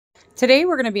Today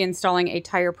we're going to be installing a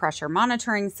tire pressure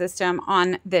monitoring system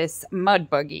on this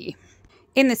mud buggy.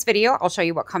 In this video, I'll show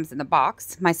you what comes in the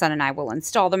box. My son and I will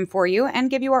install them for you and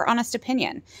give you our honest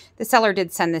opinion. The seller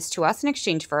did send this to us in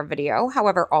exchange for a video.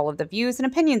 However, all of the views and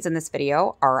opinions in this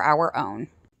video are our own.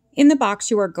 In the box,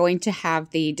 you are going to have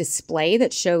the display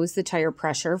that shows the tire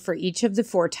pressure for each of the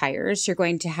 4 tires. You're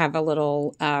going to have a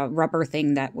little rubber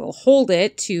thing that will hold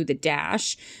it to the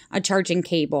dash, a charging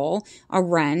cable, a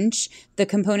wrench, the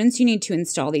components you need to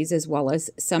install these, as well as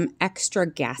some extra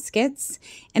gaskets.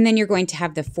 And then you're going to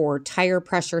have the 4 tire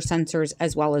pressure sensors,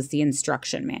 as well as the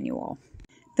instruction manual.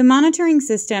 The monitoring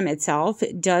system itself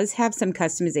does have some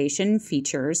customization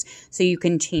features, so you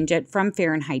can change it from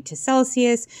Fahrenheit to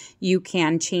Celsius. You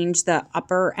can change the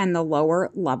upper and the lower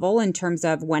level in terms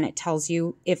of when it tells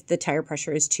you if the tire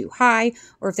pressure is too high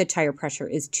or if the tire pressure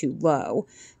is too low.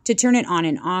 To turn it on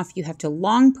and off, you have to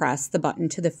long press the button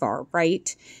to the far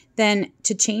right. Then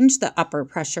to change the upper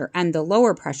pressure and the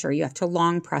lower pressure, you have to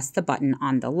long press the button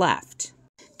on the left.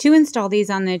 To install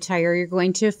these on the tire, you're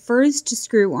going to first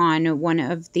screw on one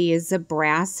of these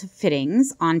brass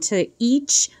fittings onto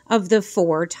each of the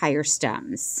 4 tire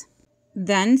stems.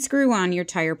 Then screw on your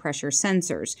tire pressure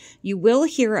sensors. You will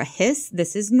hear a hiss.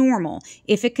 This is normal.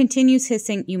 If it continues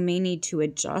hissing, you may need to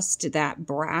adjust that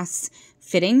brass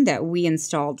fitting that we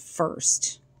installed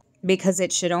first, because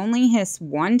it should only hiss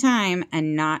one time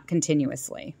and not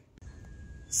continuously.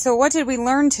 So what did we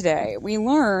learn today? We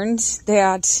learned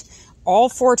that all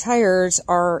 4 tires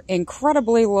are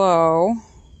incredibly low.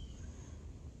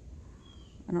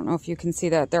 I don't know if you can see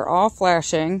that. They're all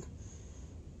flashing.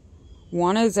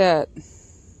 One is at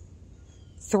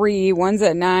 3, one's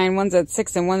at 9, one's at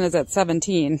 6, and one is at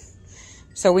 17.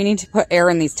 So we need to put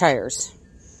air in these tires.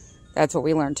 That's what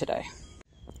we learned today.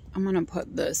 I'm going to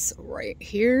put this right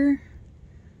here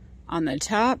on the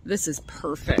top. This is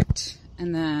perfect.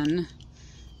 And then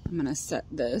I'm going to set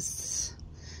this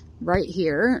right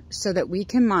here so that we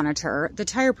can monitor the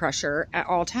tire pressure at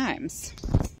all times.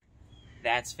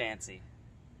 That's fancy.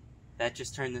 That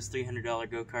just turned this $300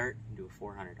 go-kart into a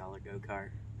 $400 go-kart.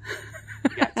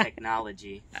 You got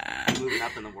technology moving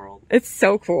up in the world. It's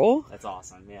so cool. That's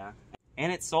awesome, yeah.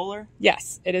 And it's solar?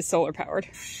 Yes, it is solar powered.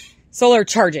 Solar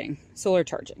charging. Solar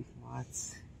charging. What?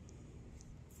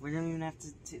 We don't even have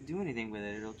to do anything with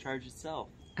it. It'll charge itself.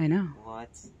 I know. What?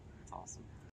 That's awesome.